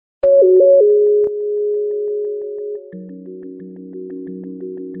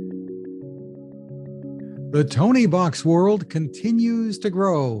The Tony Box world continues to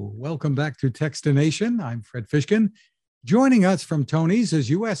grow. Welcome back to Techstination. I'm Fred Fishkin. Joining us from Tonies is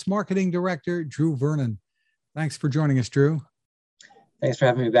U.S. Marketing Director Drew Vernon. Thanks for joining us, Drew. Thanks for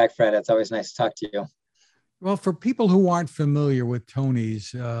having me back, Fred. It's always nice to talk to you. Well, for people who aren't familiar with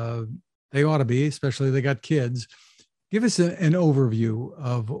Tonies, they ought to be, especially they got kids. Give us an overview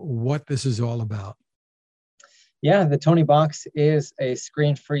of what this is all about. Yeah, the Tony Box is a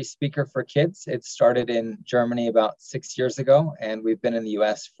screen-free speaker for kids. It started in Germany about 6 years ago, and we've been in the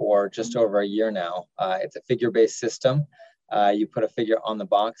US for just over a year now. It's a figure-based system. You put a figure on the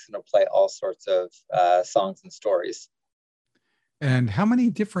box and it'll play all sorts of songs and stories. And how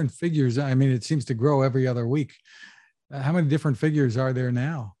many different figures? I mean, it seems to grow every other week. How many different figures are there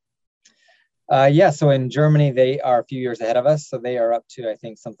now? So in Germany, they are a few years ahead of us. So they are up to, I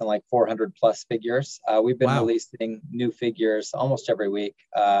think, something like 400 plus figures. We've been releasing new figures almost every week.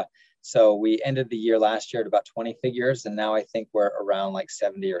 So we ended the year last year at about 20 figures, and now I think we're around like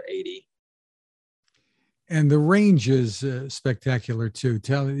 70 or 80. And the range is spectacular too.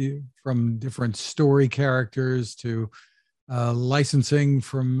 Tell you from different story characters to licensing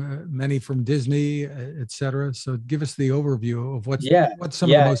from many from Disney, et cetera. So give us the overview of what some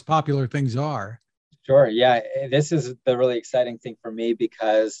of the most popular things are. Sure. Yeah, this is the really exciting thing for me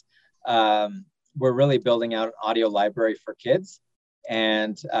because we're really building out an audio library for kids.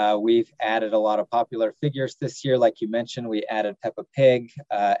 And we've added a lot of popular figures this year. Like you mentioned, we added Peppa Pig,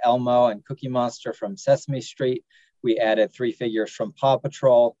 Elmo, and Cookie Monster from Sesame Street. We added 3 figures from Paw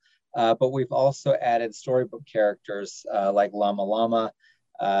Patrol. But we've also added storybook characters like Llama Llama,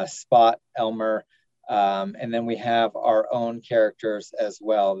 Spot, Elmer, and then we have our own characters as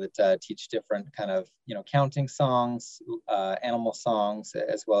well that teach different kind of, counting songs, animal songs,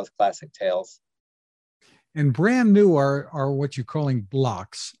 as well as classic tales. And brand new are what you're calling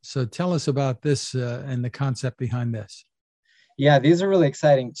blocks. So tell us about this and the concept behind this. Yeah, these are really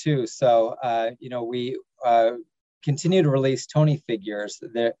exciting too. So, we continue to release Tony figures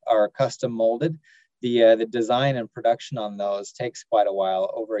that are custom molded. The design and production on those takes quite a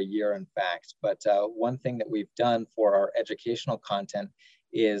while, over a year in fact. But one thing that we've done for our educational content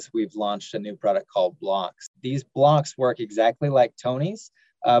is we've launched a new product called blocks. These blocks work exactly like Tony's,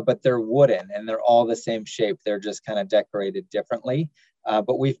 but they're wooden and they're all the same shape. They're just kind of decorated differently.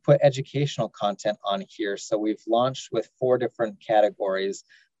 But we've put educational content on here. So we've launched with 4 different categories.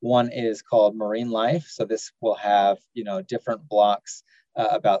 One is called Marine Life. So this will have, different blocks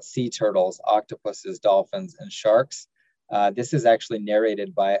about sea turtles, octopuses, dolphins, and sharks. This is actually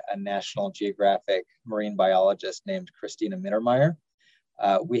narrated by a National Geographic marine biologist named Christina Mittermeier.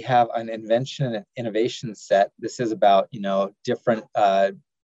 We have an invention and innovation set. This is about, different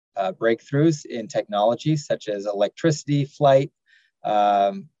breakthroughs in technology, such as electricity, flight,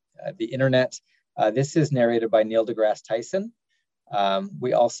 the internet. This is narrated by Neil deGrasse Tyson.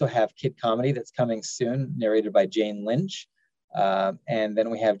 We also have Kid Comedy that's coming soon, narrated by Jane Lynch. And then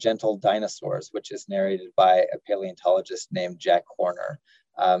we have Gentle Dinosaurs, which is narrated by a paleontologist named Jack Horner.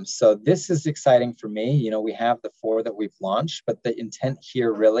 So this is exciting for me. We have the 4 that we've launched, but the intent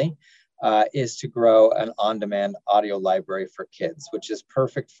here really is to grow an on-demand audio library for kids, which is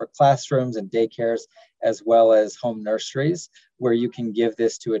perfect for classrooms and daycares, as well as home nurseries, where you can give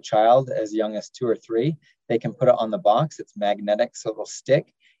this to a child as young as 2 or 3. They can put it on the box. It's magnetic, so it'll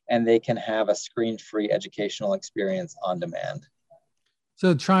stick, and they can have a screen-free educational experience on demand.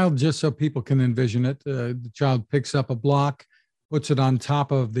 So child, just so people can envision it, the child picks up a block, puts it on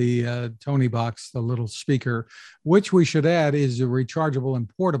top of the Tony Box, the little speaker, which we should add is a rechargeable and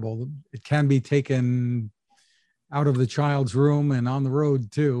portable. It can be taken out of the child's room and on the road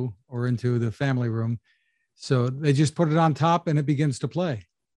too, or into the family room. So they just put it on top and it begins to play.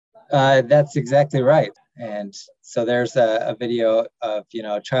 That's exactly right. And so there's a video of,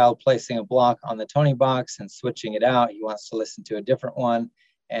 a child placing a block on the Tony Box and switching it out. He wants to listen to a different one,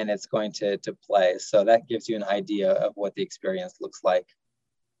 and it's going to play. So that gives you an idea of what the experience looks like.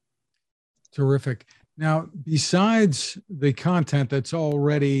 Terrific. Now, besides the content that's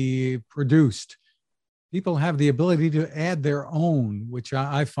already produced, people have the ability to add their own, which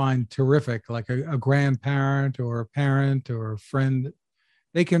I find terrific, like a grandparent or a parent or a friend.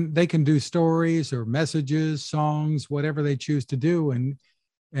 They can do stories or messages, songs, whatever they choose to do.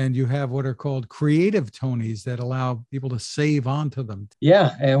 And you have what are called creative Tonys that allow people to save onto them.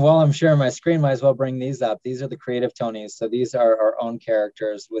 Yeah, and while I'm sharing my screen, might as well bring these up. These are the creative Tonys. So these are our own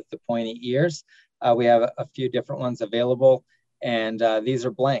characters with the pointy ears. We have a few different ones available, and these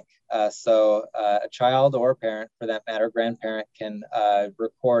are blank. So a child or a parent, for that matter, grandparent, can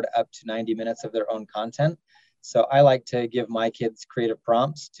record up to 90 minutes of their own content. So I like to give my kids creative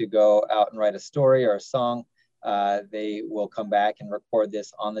prompts to go out and write a story or a song. They will come back and record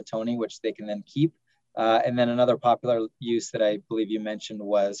this on the Tony, which they can then keep. And then another popular use that I believe you mentioned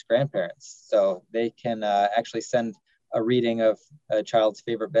was grandparents. So they can actually send a reading of a child's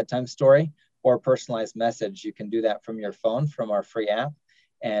favorite bedtime story or a personalized message. You can do that from your phone, from our free app,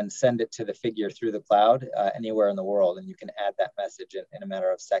 and send it to the figure through the cloud anywhere in the world. And you can add that message in a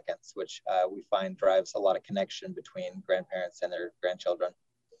matter of seconds, which we find drives a lot of connection between grandparents and their grandchildren.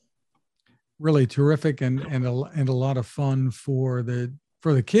 Really terrific, and a lot of fun for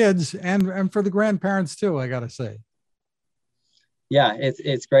the kids and for the grandparents too, I gotta say. Yeah,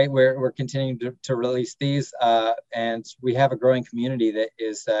 it's great. We're continuing to release these, and we have a growing community that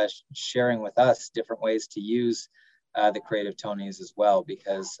is sharing with us different ways to use the Creative Tonies as well,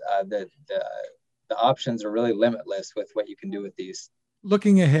 because the options are really limitless with what you can do with these.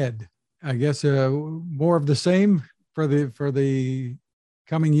 Looking ahead, I guess more of the same for the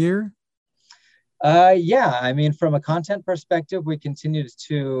coming year. Yeah, I mean, from a content perspective, we continue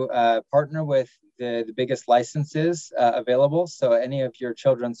to partner with the biggest licenses available. So any of your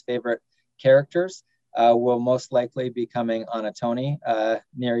children's favorite characters will most likely be coming on a Tony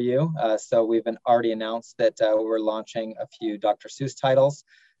near you. So we've already announced that we're launching a few Dr. Seuss titles.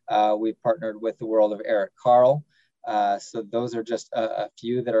 We've partnered with the world of Eric Carle. So those are just a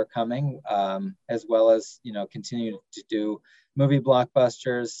few that are coming, as well as, continue to do movie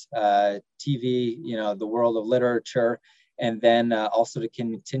blockbusters, TV, the world of literature, and then also to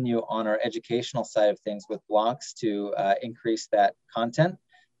continue on our educational side of things with blocks to increase that content,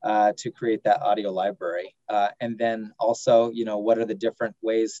 to create that audio library. And then also, what are the different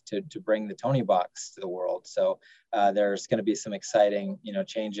ways to bring the Tony box to the world? So there's going to be some exciting,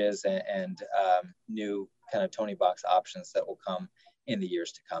 changes and new kind of Tony box options that will come in the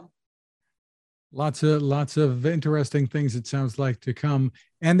years to come. Lots of interesting things, it sounds like, to come.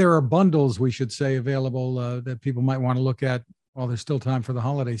 And there are bundles, we should say, available that people might want to look at while there's still time for the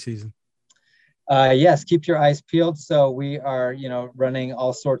holiday season. Yes, keep your eyes peeled. So we are, running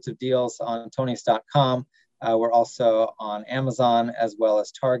all sorts of deals on Tonies.com. We're also on Amazon, as well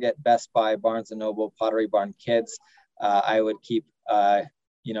as Target, Best Buy, Barnes & Noble, Pottery Barn Kids. I would keep,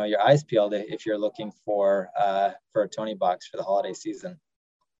 your eyes peeled if you're looking for a Tony box for the holiday season.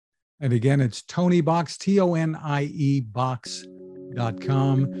 And again, it's Toniebox, TONIE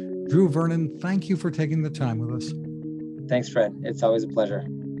box.com. Drew Vernon, thank you for taking the time with us. Thanks, Fred. It's always a pleasure.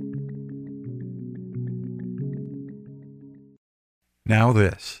 Now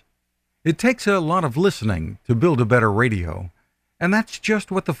this. It takes a lot of listening to build a better radio, and that's just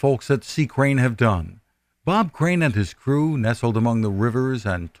what the folks at C. Crane have done. Bob Crane and his crew, nestled among the rivers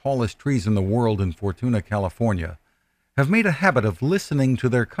and tallest trees in the world in Fortuna, California, have made a habit of listening to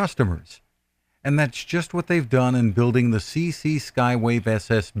their customers. And that's just what they've done in building the CC Skywave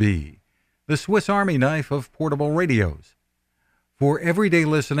SSB, the Swiss Army knife of portable radios. For everyday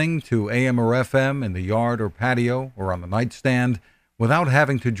listening to AM or FM in the yard or patio or on the nightstand without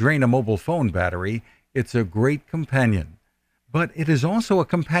having to drain a mobile phone battery, it's a great companion. But it is also a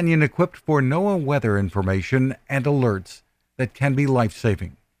companion equipped for NOAA weather information and alerts that can be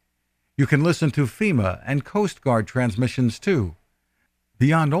life-saving. You can listen to FEMA and Coast Guard transmissions too.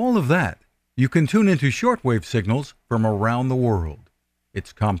 Beyond all of that, you can tune into shortwave signals from around the world.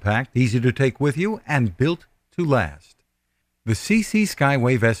 It's compact, easy to take with you, and built to last. The CC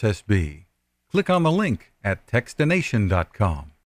Skywave SSB. Click on the link at Techstination.com.